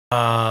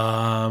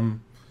Ba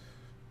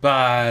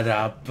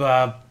da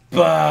ba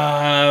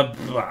ba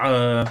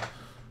ba.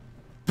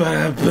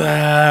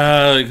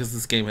 Because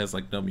this game has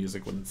like no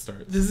music when it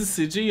starts. This is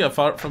Sigi, a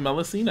fart from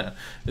Melusina.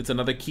 It's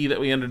another key that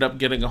we ended up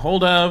getting a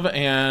hold of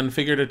and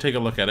figured to take a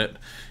look at it.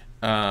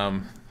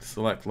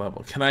 Select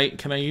level. Can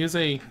I use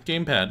a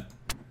gamepad?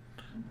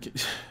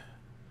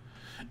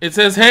 It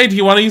says, hey, do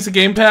you want to use a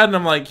gamepad? And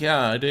I'm like,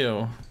 yeah, I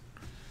do.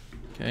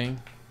 Okay.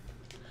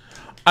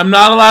 I'm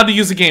not allowed to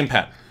use a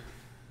gamepad.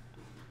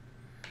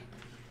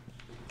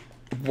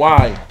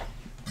 Why?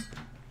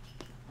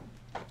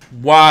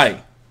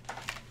 Why?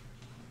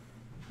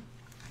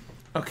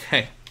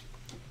 Okay.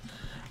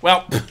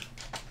 Well,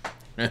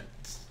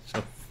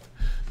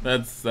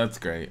 that's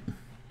great.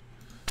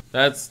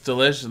 That's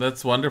delicious.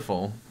 That's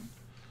wonderful.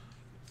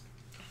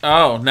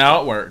 Oh,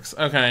 now it works.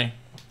 Okay.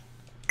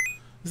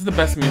 This is the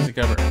best music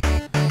ever.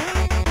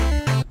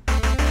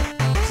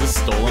 Is this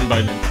stolen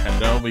by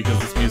Nintendo? Because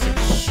this music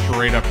is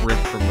straight up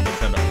ripped from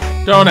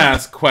Nintendo. Don't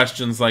ask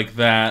questions like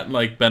that,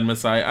 like Ben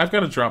Masai. I've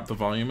got to drop the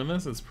volume in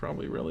this. It's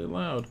probably really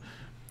loud.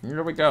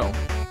 Here we go.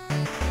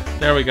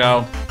 There we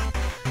go.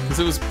 Because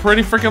it was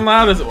pretty freaking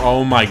loud.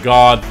 Oh my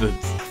god, the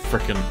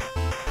freaking...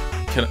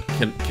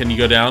 Can you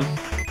go down?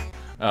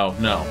 Oh,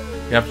 no.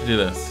 You have to do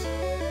this.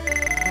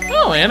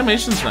 Oh,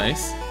 animation's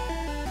nice.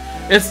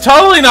 It's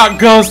totally not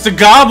Ghost of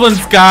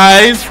Goblins,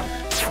 guys!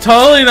 It's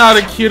totally not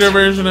a cuter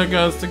version of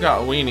Ghost of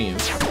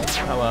Weenies.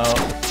 Hello.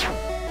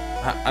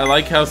 I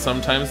like how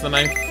sometimes the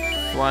knife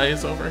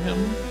flies over him.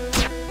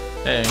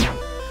 Hey.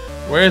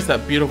 Where is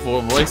that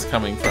beautiful voice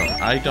coming from?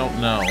 I don't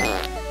know.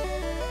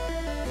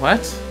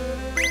 What?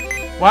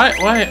 Why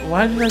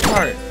did I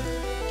fart?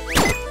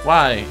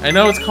 Why? I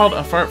know it's called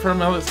a fart for a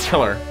Melis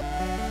killer.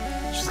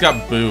 She's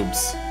got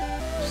boobs.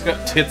 She's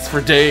got tits for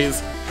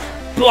days.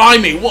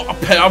 Blimey, what a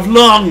pair of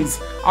lungs!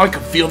 I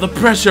can feel the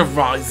pressure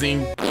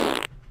rising.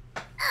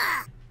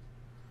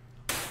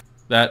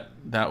 That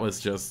was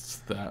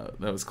just that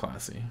was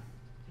classy.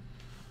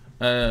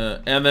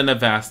 And then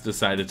Avast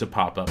decided to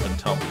pop up and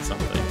tell me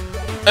something.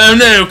 Oh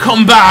no,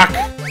 come back!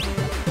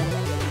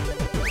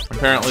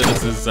 Apparently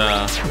this is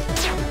I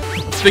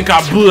think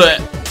I blew it.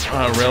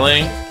 Oh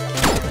really?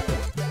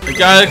 The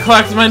guy that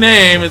collects my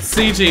name, it's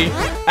Sigi.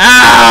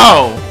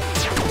 Ow!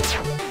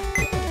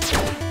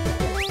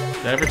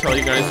 Did I ever tell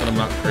you guys that I'm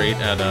not great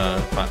at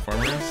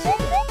platformers?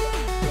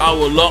 I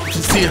would love to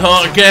see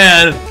her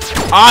again.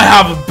 I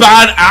have a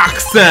bad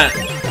accent.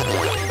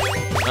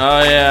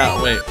 Oh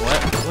yeah, wait,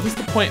 what? What is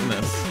the point in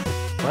this?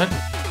 What?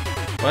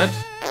 What?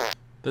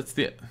 That's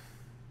the...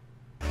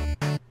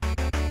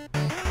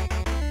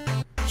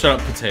 Shut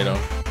up, potato.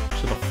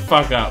 Shut the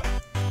fuck up.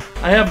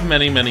 I have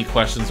many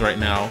questions right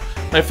now.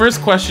 My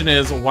first question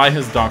is, why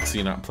has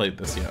Doxy not played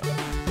this yet?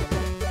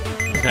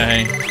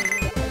 Okay.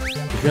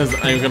 Because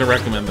I'm gonna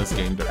recommend this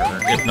game to her,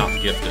 if not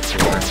gift it to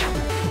her.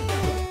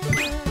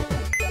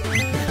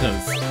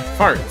 Because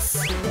farts.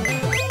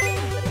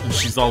 And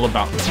she's all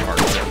about the fart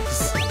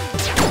jokes.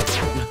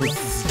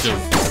 This is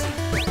just...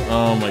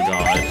 Oh my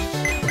god.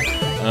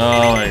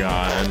 Oh my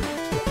god.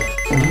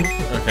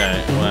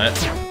 Okay, what?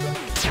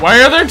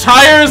 Why are there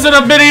tires in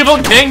a medieval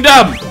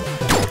kingdom?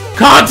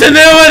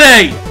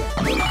 Continuity!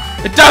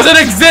 It doesn't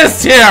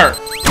exist here!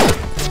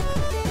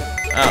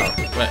 Oh,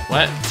 wait,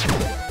 what?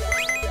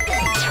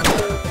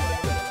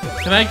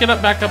 Can I get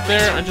up back up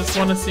there? I just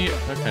want to see it.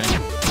 Okay.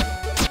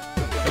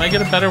 Can I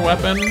get a better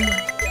weapon?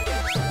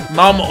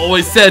 Mom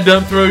always said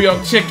don't throw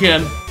your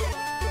chicken.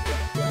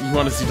 You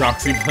want to see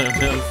Doxy play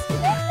this?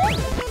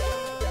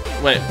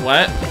 Wait,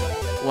 what?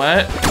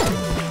 What?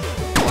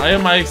 Why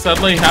am I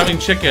suddenly having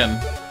chicken?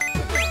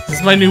 Is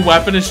this my new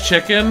weapon is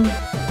chicken?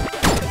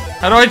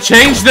 How do I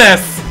change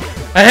this?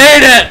 I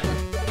hate it!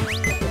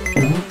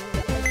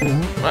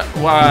 What?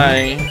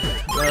 Why?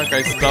 Look,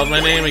 I spelled my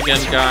name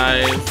again,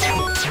 guys.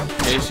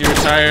 In case you were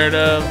tired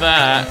of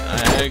that,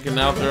 I can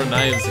now throw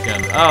knives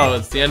again. Oh,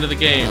 it's the end of the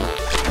game.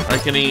 I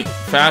can eat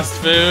fast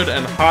food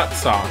and hot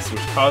sauce,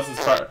 which causes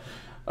fart.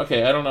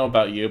 Okay, I don't know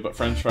about you, but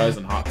French fries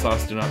and hot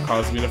sauce do not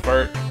cause me to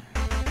fart.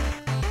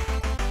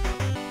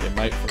 They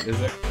might for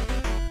Dilzik,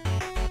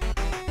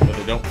 but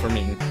they don't for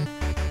me.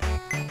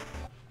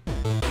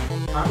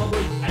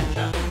 Probably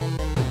ketchup.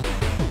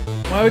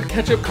 Why would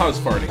ketchup cause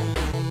farting?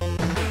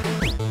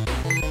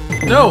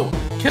 No!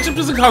 Ketchup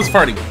doesn't cause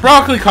farting.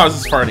 Broccoli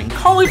causes farting.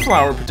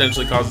 Cauliflower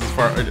potentially causes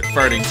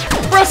farting.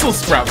 Brussels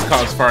sprouts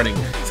cause farting.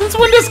 Since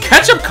when does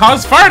ketchup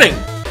cause farting?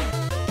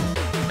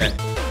 Hey.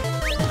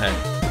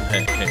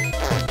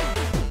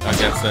 I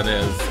guess that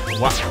is...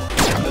 What?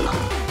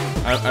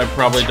 I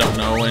probably don't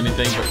know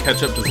anything, but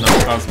ketchup does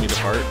not cause me to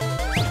fart.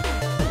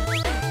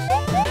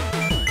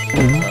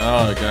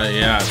 Oh, okay,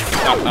 yes.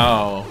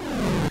 Oh.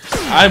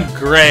 I'm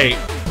great.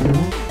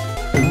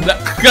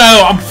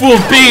 Go! I'm full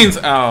of beans!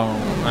 Oh,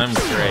 I'm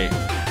great.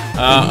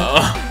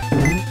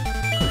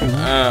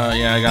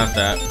 Yeah, I got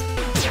that.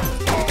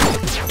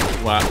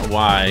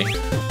 Why?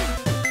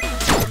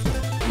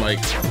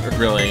 Like,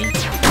 really?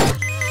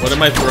 What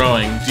am I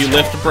throwing? Do you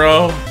lift,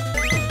 bro?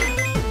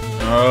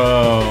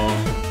 Oh.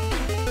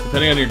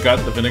 Depending on your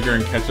gut, the vinegar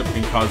and ketchup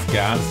can cause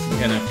gas. You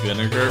can't have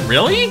vinegar.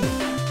 Really?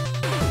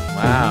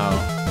 Wow.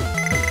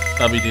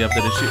 WD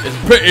update issue. It's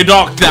pretty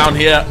dark down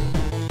here.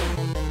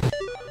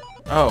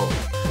 Oh.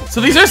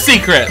 So these are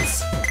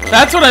secrets.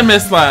 That's what I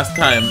missed last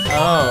time.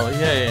 Oh,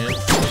 yay.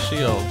 It's a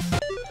shield.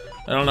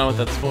 I don't know what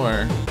that's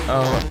for.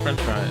 Oh,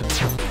 french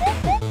fries.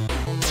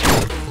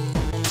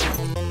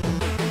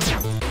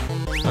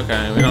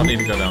 Okay, we don't need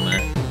to go down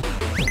there.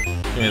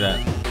 Give me that.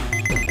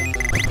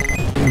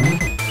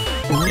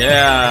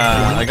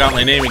 Yeah, I got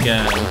my name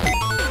again.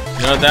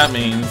 You know what that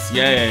means?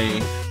 Yay.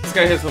 This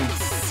guy has some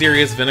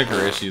serious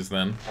vinegar issues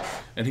then.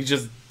 And he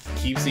just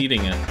keeps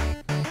eating it.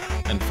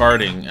 And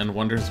farting and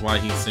wonders why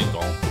he's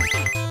single.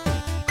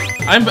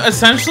 I'm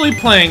essentially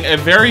playing a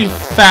very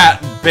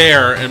fat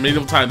bear in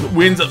medieval times.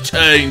 Winds of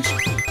change.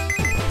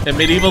 In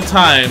medieval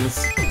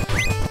times.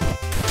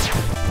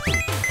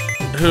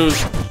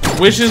 Whose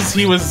wishes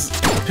he was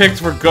picked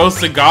for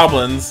ghosts and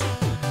goblins.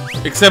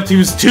 Except he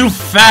was too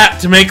fat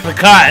to make the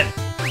cut.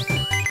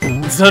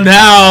 So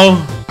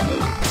now,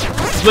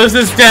 lives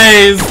his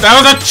days. That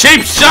was a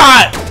cheap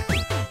shot!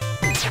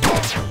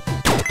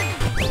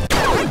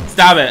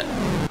 Stop it.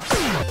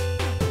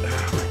 Oh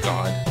my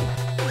god.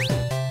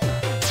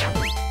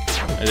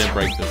 I didn't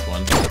break this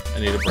one. I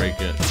need to break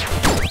it.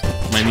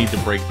 My need to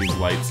break these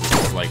lights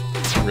is like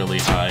really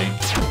high.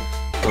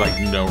 For like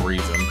no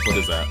reason. What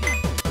is that?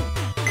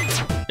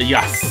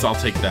 Yes, I'll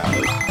take that.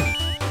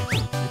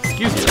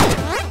 Excuse me.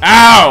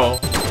 Ow!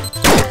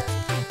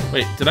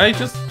 Wait, did I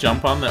just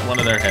jump on that one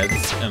of their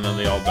heads and then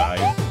they all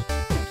died?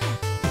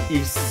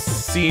 You've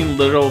seen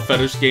literal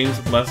fetish games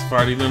with less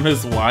farting than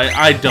this. Why?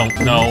 I don't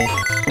know.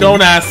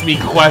 Don't ask me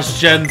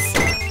questions.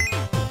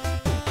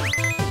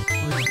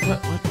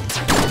 What?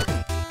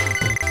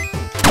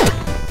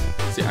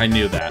 See, I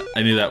knew that.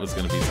 I knew that was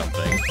gonna be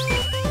something.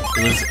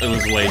 It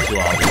was way too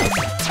obvious.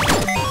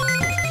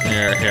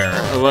 Here.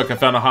 Oh, look, I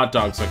found a hot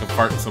dog so I can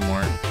fart some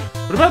more.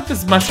 What about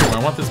this mushroom? I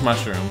want this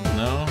mushroom.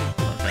 No?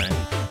 Okay.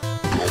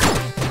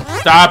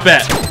 Stop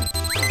it!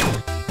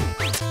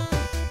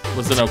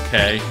 Was it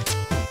okay?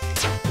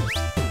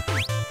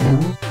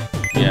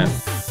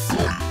 Yes.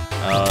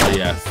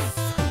 Yes.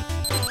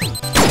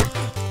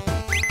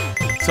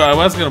 So I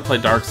was gonna play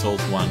Dark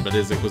Souls 1, but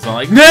Dilzik was all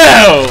like,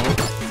 NO!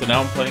 So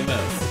now I'm playing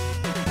this.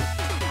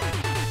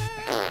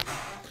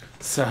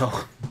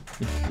 So...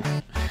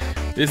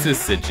 this is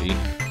Sigi.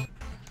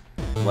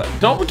 What?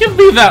 Don't give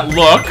me that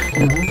look!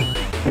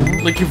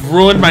 Like you've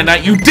ruined my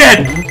night. You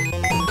did!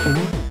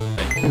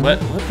 Wait,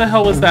 what the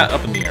hell was that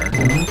up in the air?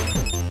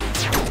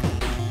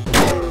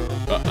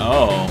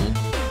 Oh.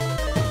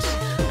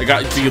 I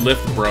got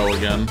D-lift bro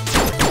again.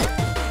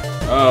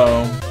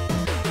 Oh.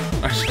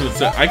 I should have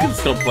said, I can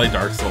still play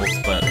Dark Souls,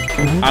 but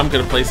I'm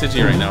gonna play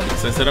Sigi right now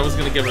because I said I was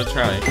gonna give it a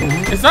try.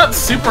 It's not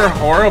super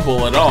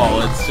horrible at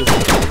all, it's just,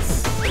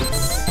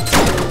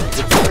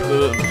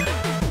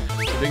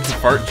 I think the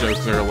fart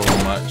jokes are a little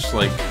much,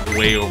 like,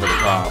 way over the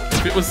top.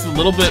 If it was a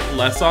little bit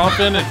less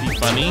often, it'd be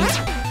funny.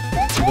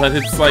 But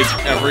it's like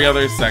every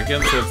other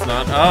second, so it's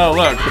not. Oh,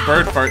 look, the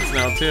bird farts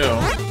now, too.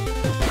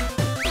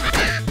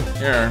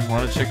 Here,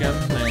 want a chicken?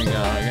 There you go,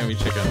 I got me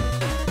chicken.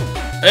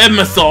 And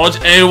massage,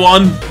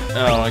 A1!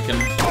 Oh, I can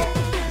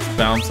just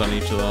bounce on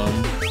each of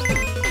them.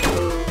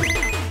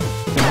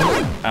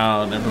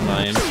 Oh, never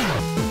mind.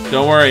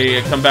 Don't worry,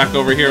 I come back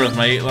over here with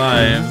my 8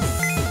 lives.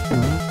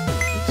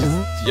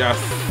 Yes.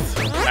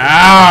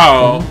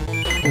 Ow!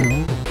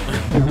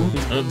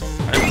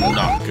 I'm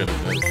not good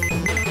at this.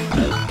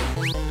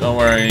 Don't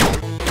worry.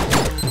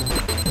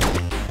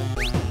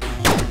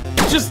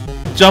 Just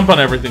jump on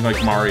everything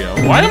like Mario.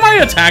 Why am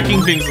I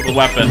attacking things with a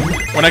weapon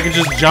when I can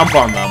just jump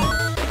on them?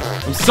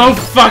 I'm so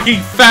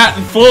fucking fat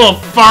and full of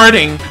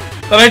farting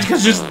that I can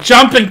just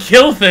jump and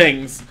kill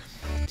things.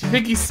 Do you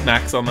think he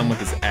smacks on them with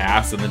his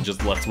ass and then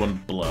just lets one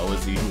blow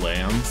as he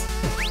lands?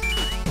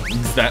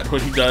 Is that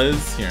what he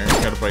does? Here,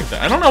 I gotta break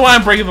that. I don't know why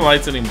I'm breaking the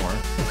lights anymore.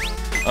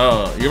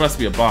 Oh, you must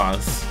be a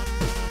boss.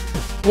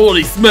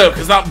 Holy smoke,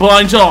 is that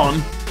blind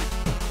John?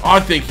 I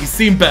think he's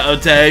seen better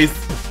days.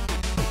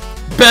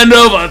 Bend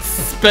over, it's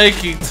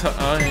spanking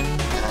time.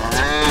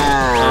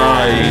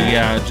 Oh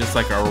yeah, just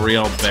like a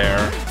real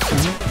bear.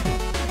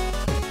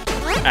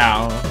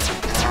 Ow.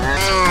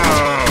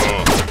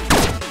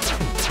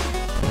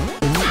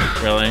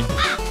 Really?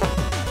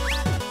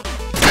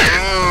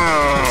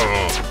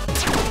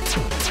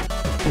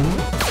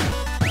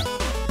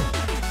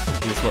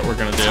 This is what we're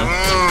gonna do.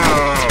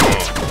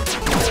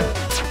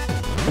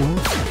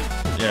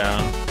 Yeah.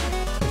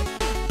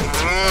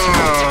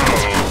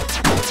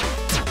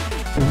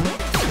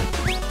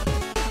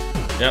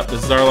 Yep,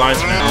 this is our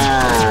life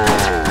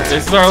now.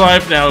 This is our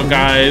life now,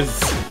 guys.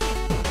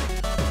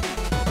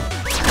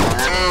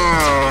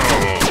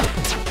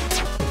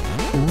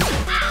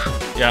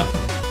 Yep.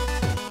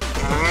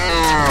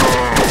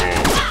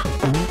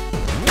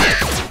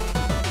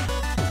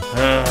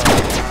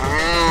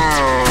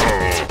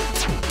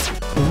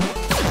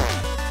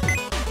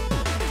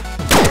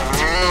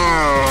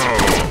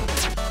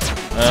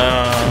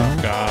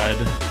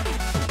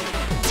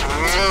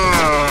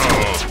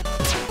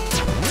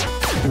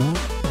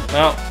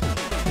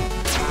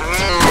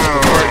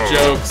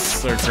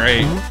 jokes are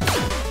great.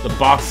 The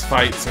boss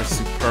fights are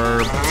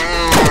superb.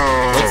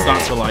 What's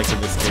not to like in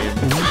this game?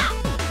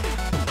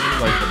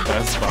 Like the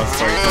best boss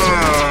fights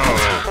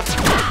ever.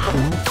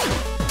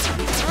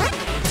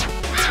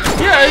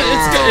 Yeah,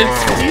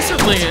 it's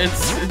decently,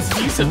 it's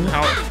decent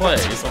how it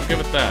plays. I'll give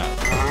it that.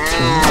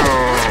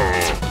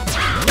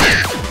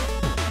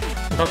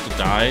 About to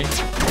die.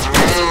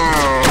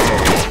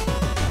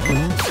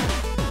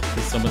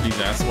 With some of these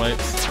ass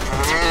wipes.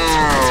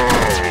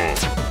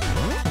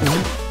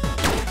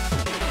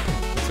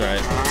 That's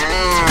right.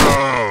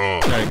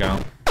 There you go.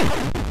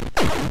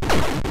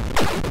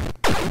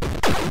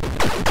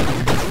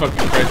 This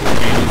fucking crisis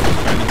game is just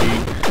trying to be,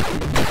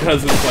 because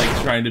it's like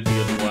trying to be a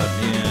what?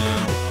 Yeah.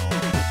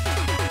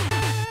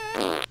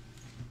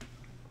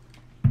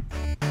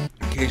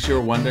 In case you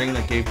were wondering,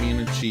 that gave me an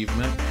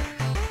achievement.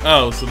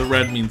 Oh, so the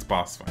red means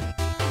boss fight.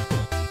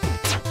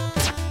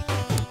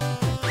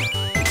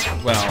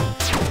 Well.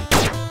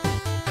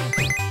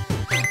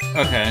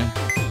 Okay.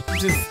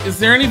 Is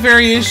there any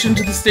variation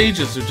to the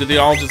stages, or do they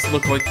all just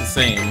look like the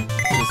same?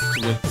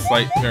 Just with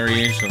slight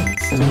variations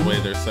to the way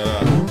they're set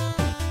up.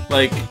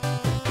 Like,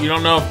 you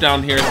don't know if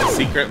down here is a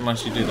secret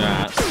unless you do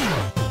that.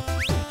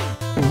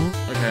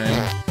 Okay.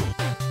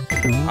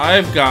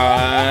 I've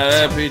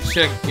got a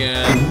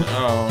chicken.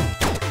 Oh.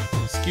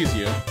 Excuse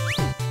you.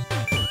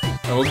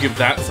 I will give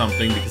that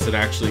something because it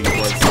actually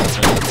was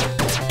something.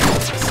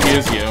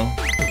 Excuse you.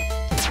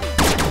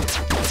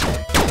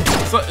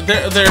 So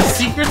there are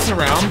secrets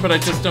around, but I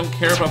just don't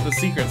care about the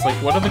secrets. Like,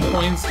 what are the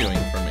coins doing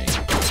for me?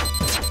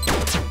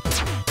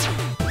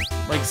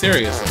 Like,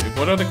 seriously,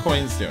 what are the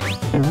coins doing?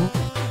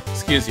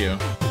 Excuse you.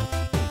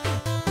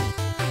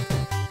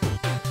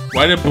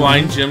 Why did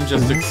Blind Jim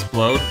just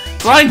explode?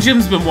 Blind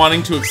Jim's been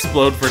wanting to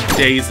explode for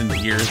days and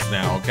years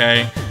now,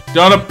 okay?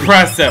 Don't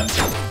oppress him!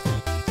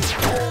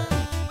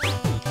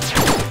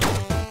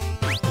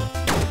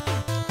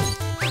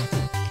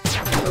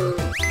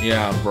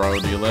 Yeah, bro,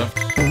 do you lift?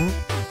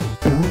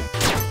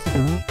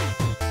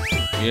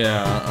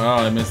 Yeah, oh,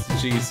 I missed the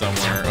G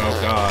somewhere. Oh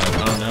god,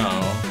 oh no.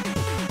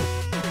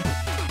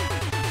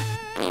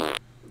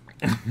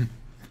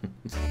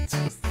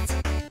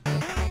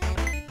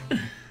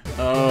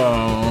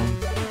 Oh.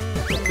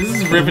 This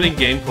is riveting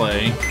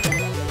gameplay.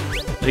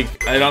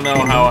 Like, I don't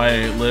know how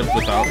I lived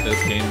without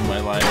this game in my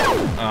life.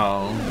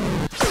 Oh.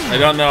 I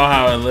don't know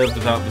how I lived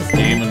without this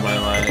game in my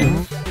life.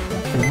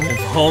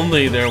 If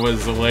only there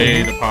was a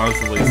way to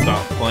possibly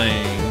stop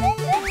playing.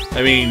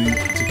 I mean,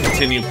 to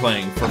continue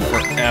playing for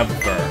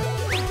forever.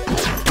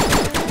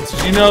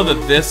 Did you know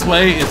that this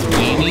way is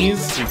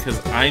weenies? Because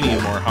I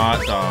need more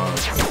hot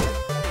dogs.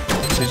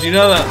 Did you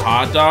know that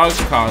hot dogs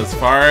cause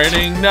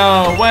farting?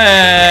 No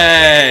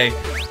way!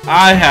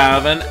 I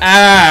have an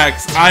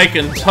axe! I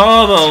can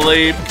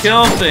totally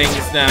kill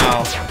things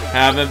now!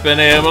 Haven't been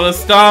able to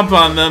stomp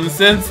on them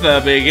since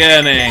the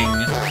beginning.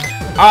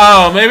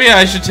 Oh, maybe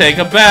I should take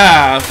a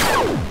bath.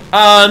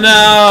 Oh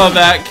no,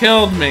 that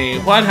killed me.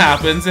 What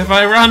happens if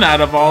I run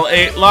out of all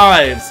 8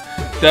 lives?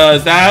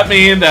 Does that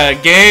mean the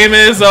game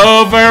is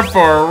over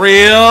for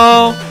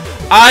real?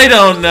 I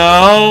don't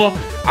know.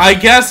 I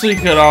guess we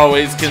could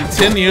always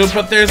continue,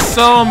 but there's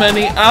so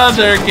many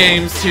other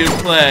games to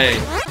play.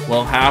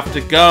 We'll have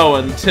to go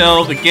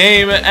until the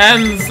game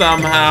ends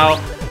somehow.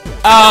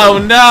 Oh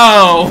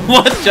no,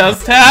 what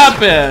just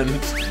happened?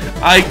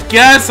 I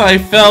guess I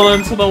fell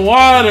into the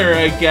water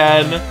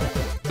again.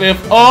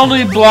 If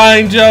only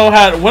Blind Joe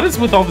had... What is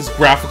with all this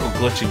graphical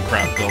glitching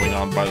crap going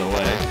on, by the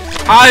way?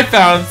 I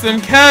found some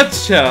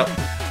ketchup.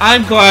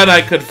 I'm glad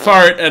I could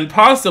fart and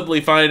possibly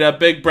find a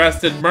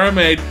big-breasted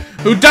mermaid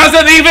who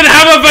doesn't even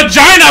have a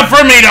vagina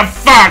for me to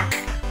fuck!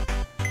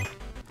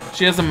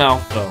 She has a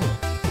mouth, though.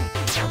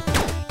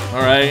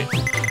 Alright?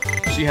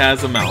 She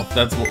has a mouth.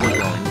 That's what we're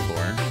going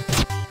for.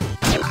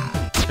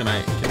 Can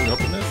we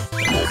open this?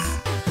 Yes.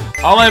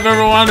 All I've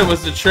ever wanted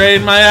was to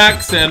trade my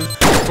accent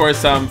for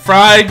some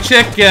fried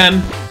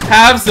chicken.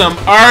 Have some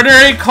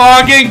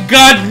artery-clogging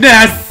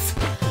goodness!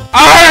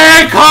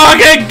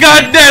 Artery-clogging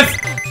goodness!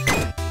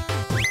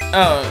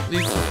 Oh,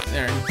 these...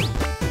 there.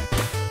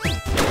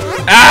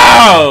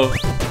 Ow!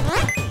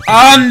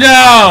 Oh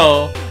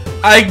no!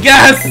 I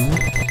guess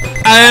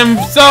I am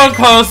so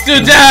close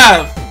to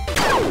death!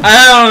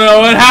 I don't know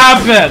what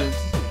happened!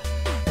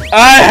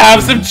 I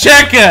have some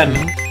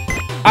chicken!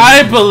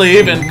 I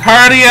believe in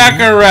cardiac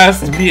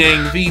arrest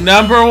being the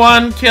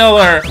 #1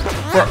 killer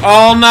for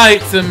all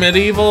nights in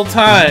medieval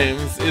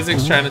times.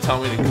 Izik's trying to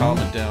tell me to calm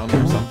it down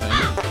or something.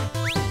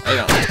 I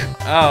don't.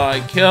 Oh,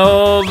 I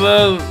killed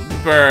the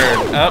bird.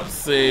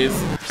 Oopsies.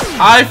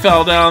 I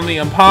fell down the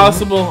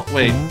impossible...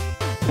 Wait.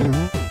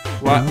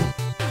 What?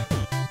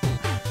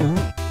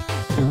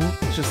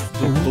 Just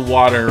the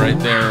water right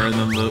there and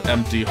then the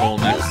empty hole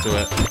next to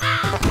it.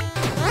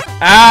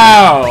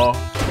 Ow!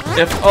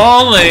 If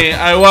only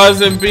I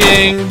wasn't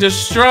being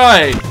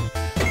destroyed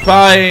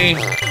by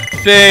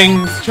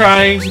things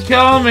trying to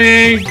kill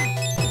me.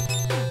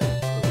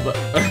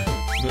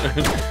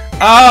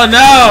 Oh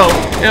no!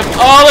 If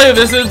only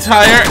this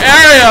entire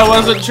area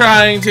wasn't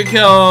trying to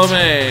kill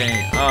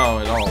me. Oh,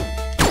 it all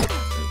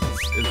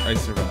I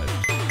survived.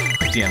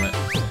 Damn it.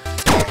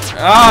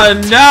 Oh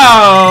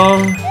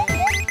no!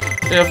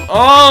 If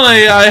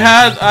only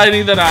I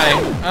need that eye.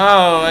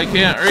 Oh, I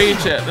can't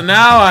reach it.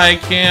 Now I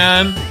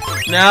can.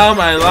 Now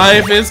my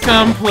life is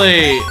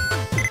complete.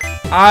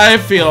 I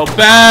feel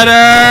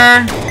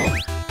better.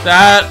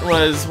 That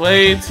was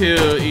way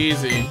too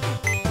easy.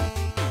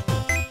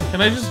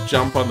 Can I just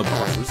jump on the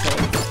boss's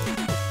head?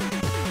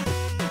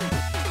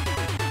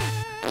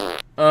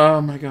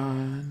 Oh my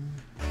god.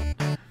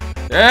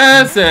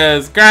 This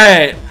is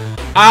great.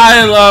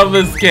 I love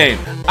this game.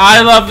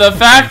 I love the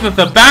fact that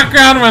the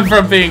background went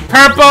from being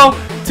purple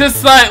to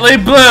slightly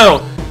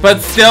blue, but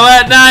still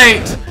at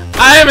night.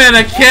 I am in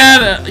a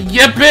can.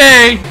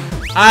 Yippee!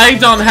 I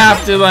don't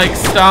have to like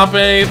stop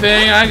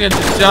anything. I can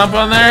just jump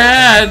on their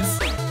heads.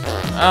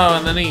 Oh,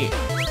 and then eat.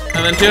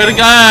 And then do it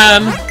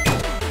again.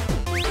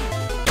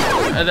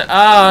 And,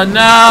 oh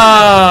no!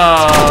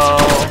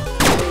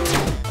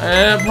 I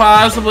didn't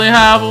possibly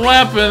have a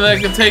weapon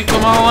that could take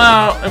them all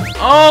out. If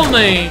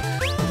only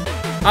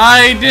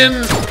I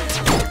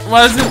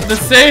wasn't the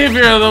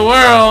savior of the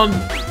world,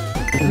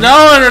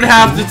 no one would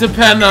have to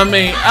depend on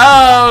me.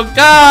 Oh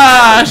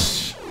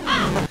gosh!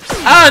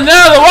 Oh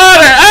no, the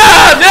water!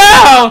 Oh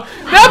no!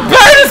 That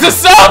bird is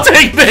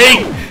assaulting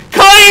me!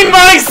 Clean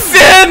my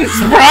sins,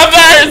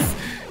 brothers!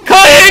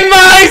 Clean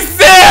my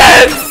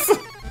sins!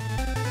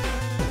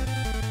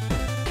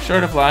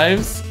 Short of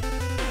lives,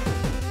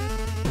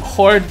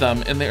 hoard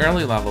them in the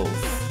early levels.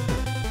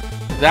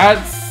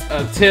 That's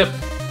a tip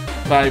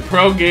by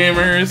pro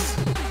gamers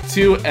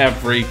to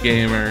every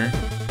gamer.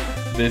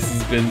 This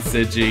has been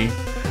Sigi.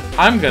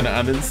 I'm gonna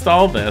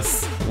uninstall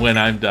this when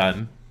I'm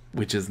done,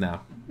 which is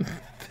now.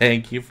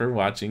 Thank you for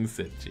watching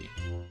Sigi.